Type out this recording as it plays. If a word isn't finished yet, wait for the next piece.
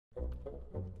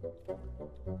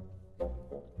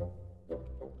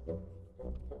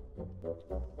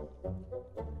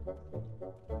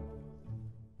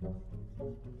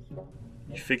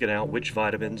figured out which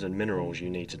vitamins and minerals you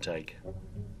need to take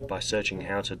by searching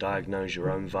how to diagnose your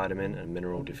own vitamin and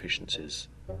mineral deficiencies.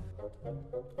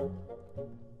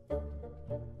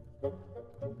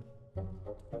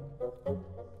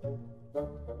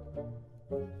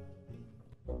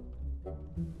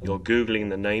 You're Googling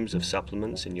the names of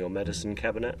supplements in your medicine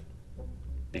cabinet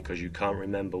because you can't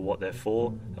remember what they're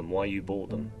for and why you bought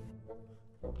them.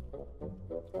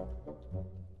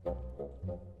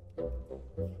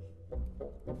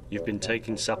 You've been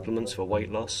taking supplements for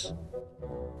weight loss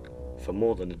for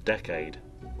more than a decade.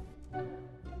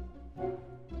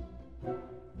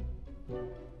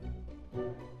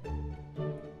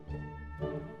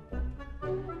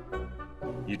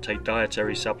 You take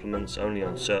dietary supplements only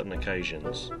on certain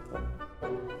occasions,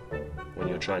 when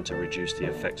you're trying to reduce the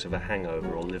effects of a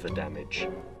hangover or liver damage.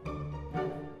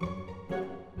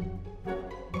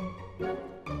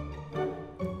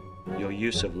 Your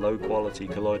use of low-quality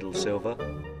colloidal silver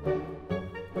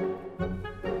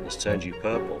has turned you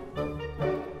purple.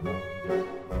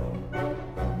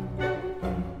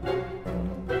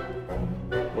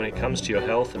 When it comes to your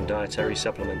health and dietary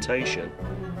supplementation,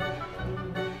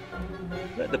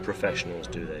 let the professionals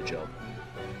do their job.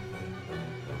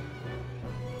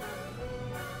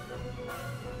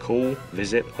 Call,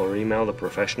 visit or email the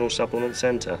Professional Supplement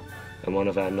Centre and one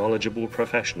of our knowledgeable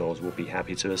professionals will be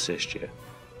happy to assist you.